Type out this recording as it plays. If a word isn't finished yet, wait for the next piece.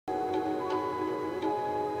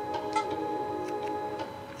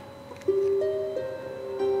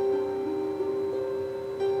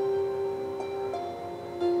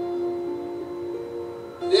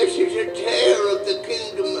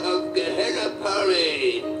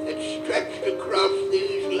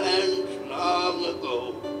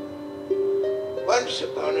Once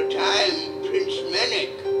upon a time, Prince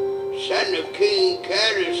Menek, son of King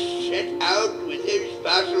Karis, set out with his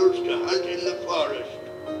vassals to hunt in the forest.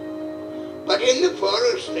 But in the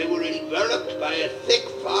forest they were enveloped by a thick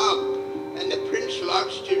fog, and the prince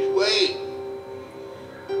lost his way.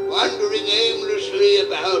 Wandering aimlessly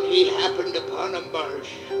about, he happened upon a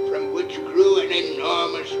marsh from which grew an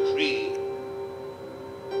enormous tree.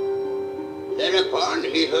 Thereupon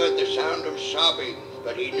he heard the sound of sobbing,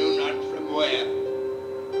 but he knew not from where.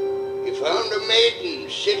 He found a maiden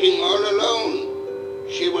sitting all alone.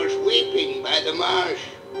 She was weeping by the marsh.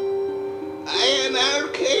 "I am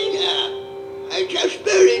Alcana. I just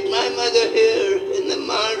buried my mother here in the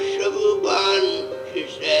marsh of Uban," she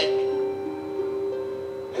said.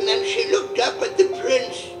 And then she looked up at the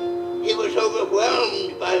prince. He was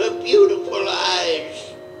overwhelmed by her beautiful eyes.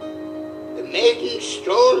 The maiden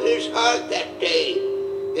stole his heart that day.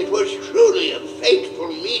 It was truly a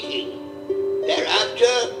fateful meeting.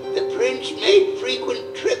 Thereafter, the prince made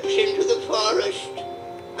frequent trips into the forest.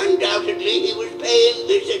 Undoubtedly, he was paying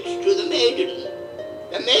visits to the maiden.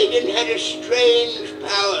 The maiden had a strange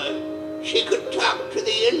power. She could talk to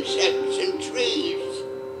the insects and trees.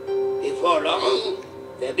 Before long,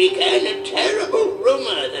 there began a terrible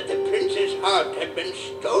rumor that the prince's heart had been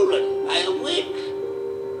stolen by a witch.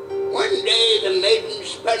 One day the maiden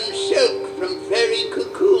spun silk from fairy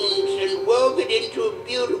cocoons and wove it into a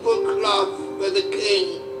beautiful cloth for the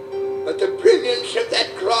king. But the brilliance of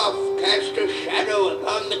that cloth cast a shadow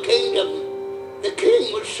upon the kingdom. The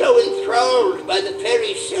king was so enthralled by the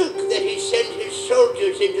fairy silk that he sent his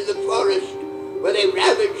soldiers into the forest, where they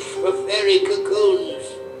ravaged for fairy cocoons.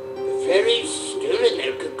 The fairies, still in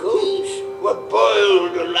their cocoons, were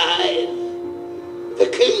boiled alive. The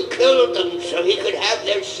king killed them so he could have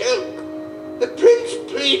their silk. The prince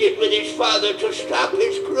pleaded with his father to stop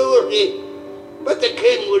his cruelty, but the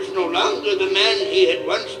king was no longer the man he had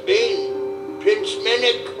once been. Prince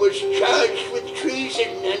Menek was charged with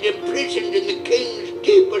treason and imprisoned in the king's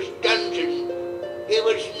deepest dungeon. He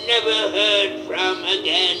was never heard from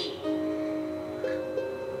again.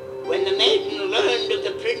 When the maiden learned of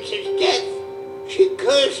the prince's death, she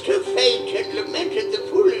cursed her fate and lamented the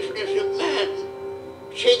foolishness of man.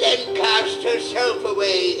 She then cast herself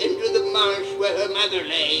away into the marsh where her mother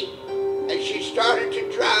lay. As she started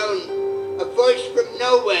to drown, a voice from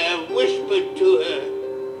nowhere whispered to her,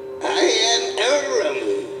 "I am Elram.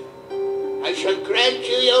 I shall grant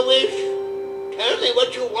you your wish. Tell me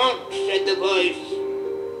what you want," said the voice.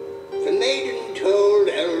 The maiden told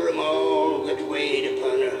Elram all that weighed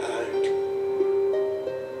upon her heart.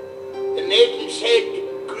 The maiden said,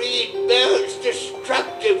 "Greed bears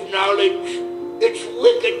destructive knowledge. Its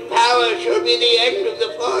wicked power shall be the end of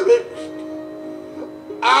the forest.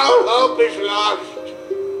 All hope is lost.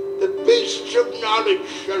 The beasts of knowledge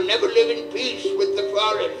shall never live in peace with the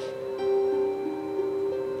forest.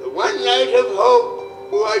 The one light of hope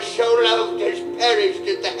who I so loved has perished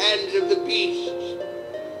at the hands of the beasts.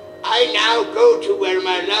 I now go to where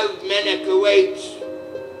my love Menek awaits."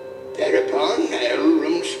 Thereupon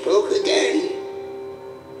Elram spoke again.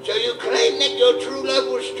 "So you claim that your true love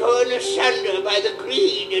was torn asunder by the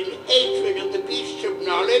greed and hatred of the beasts of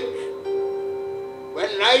knowledge?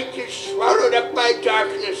 When light is swallowed up by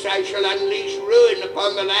darkness, I shall unleash ruin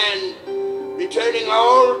upon the land, returning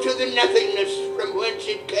all to the nothingness from whence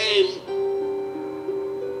it came.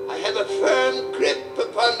 I have a firm grip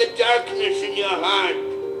upon the darkness in your heart.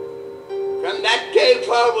 From that day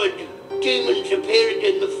forward, demons appeared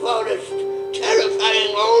in the forest,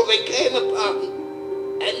 terrifying all they came upon,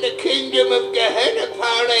 and the kingdom of Gehenna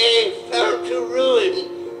fell to ruin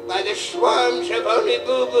by the swarms of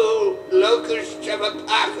Onibubu, locusts of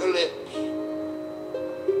apocalypse.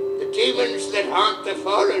 The demons that haunt the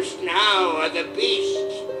forest now are the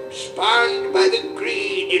beasts, spawned by the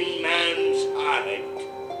greed in man's heart."